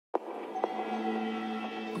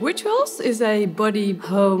Rituals is a body,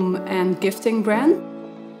 home and gifting brand.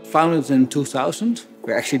 Founded in 2000,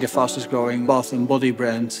 we're actually the fastest growing bath and body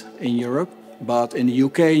brand in Europe. But in the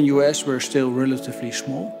UK and US, we're still relatively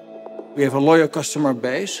small. We have a loyal customer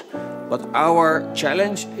base, but our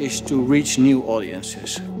challenge is to reach new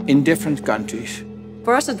audiences in different countries.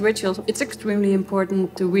 For us at Rituals, it's extremely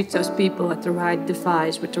important to reach those people at the right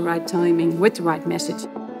device, with the right timing, with the right message.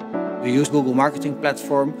 We use Google Marketing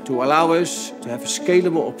Platform to allow us to have a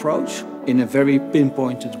scalable approach in a very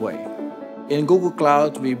pinpointed way. In Google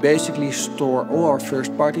Cloud, we basically store all our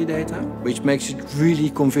first-party data, which makes it really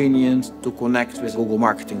convenient to connect with Google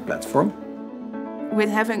Marketing Platform. With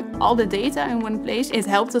having all the data in one place, it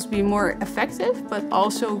helped us be more effective, but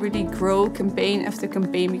also really grow campaign after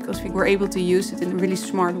campaign because we were able to use it in a really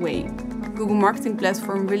smart way. Google Marketing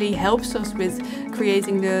Platform really helps us with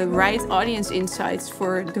creating the right audience insights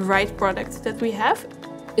for the right product that we have.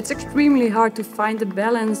 It's extremely hard to find the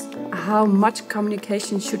balance. How much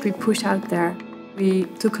communication should we push out there? We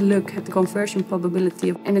took a look at the conversion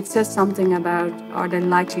probability and it says something about are they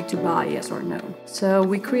likely to buy, yes or no. So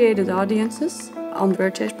we created audiences on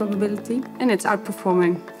purchase probability and it's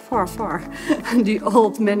outperforming far the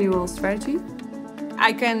old manual strategy.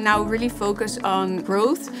 I can now really focus on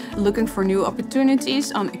growth, looking for new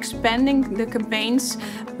opportunities, on expanding the campaigns,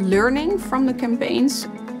 learning from the campaigns.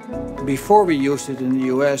 Before we used it in the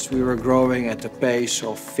US, we were growing at a pace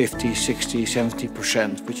of 50, 60,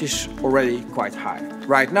 70%, which is already quite high.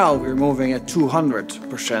 Right now, we're moving at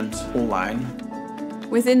 200% online.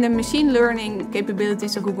 Within the machine learning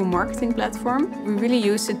capabilities of Google Marketing Platform, we really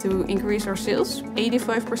used it to increase our sales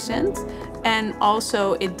 85%, and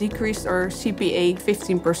also it decreased our CPA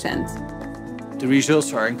 15%. The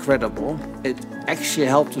results are incredible. It actually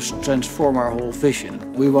helped us transform our whole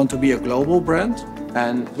vision. We want to be a global brand,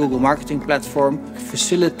 and Google Marketing Platform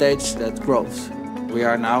facilitates that growth. We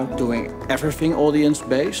are now doing everything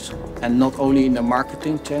audience-based, and not only in the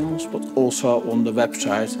marketing channels, but also on the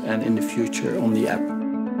website and in the future on the app.